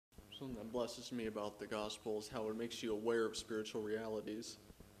Something that blesses me about the gospel is how it makes you aware of spiritual realities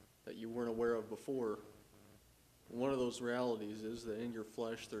that you weren't aware of before. One of those realities is that in your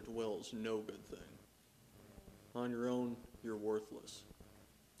flesh there dwells no good thing. On your own, you're worthless.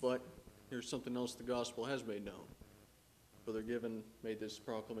 But here's something else the gospel has made known. Brother Given made this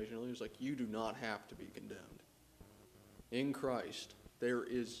proclamation earlier. It's like, you do not have to be condemned. In Christ, there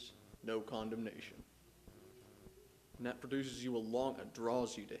is no condemnation. And that produces you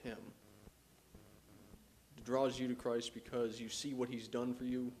draws you to Him. It draws you to Christ because you see what He's done for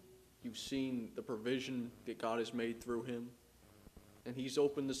you. You've seen the provision that God has made through Him. And He's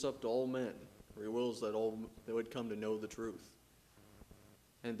opened this up to all men, for He wills that all they would come to know the truth.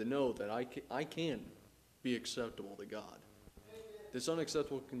 And to know that I can be acceptable to God. This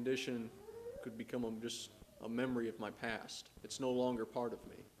unacceptable condition could become just a memory of my past. It's no longer part of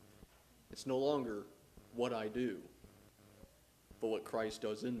me. It's no longer what I do, but what Christ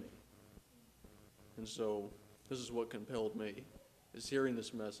does in me. And so, this is what compelled me, is hearing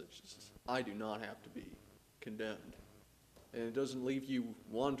this message. I do not have to be condemned. And it doesn't leave you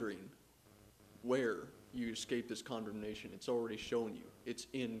wondering where you escape this condemnation. It's already shown you. It's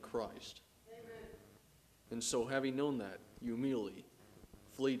in Christ. Amen. And so, having known that, you immediately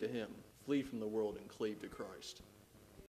flee to Him, flee from the world, and cleave to Christ.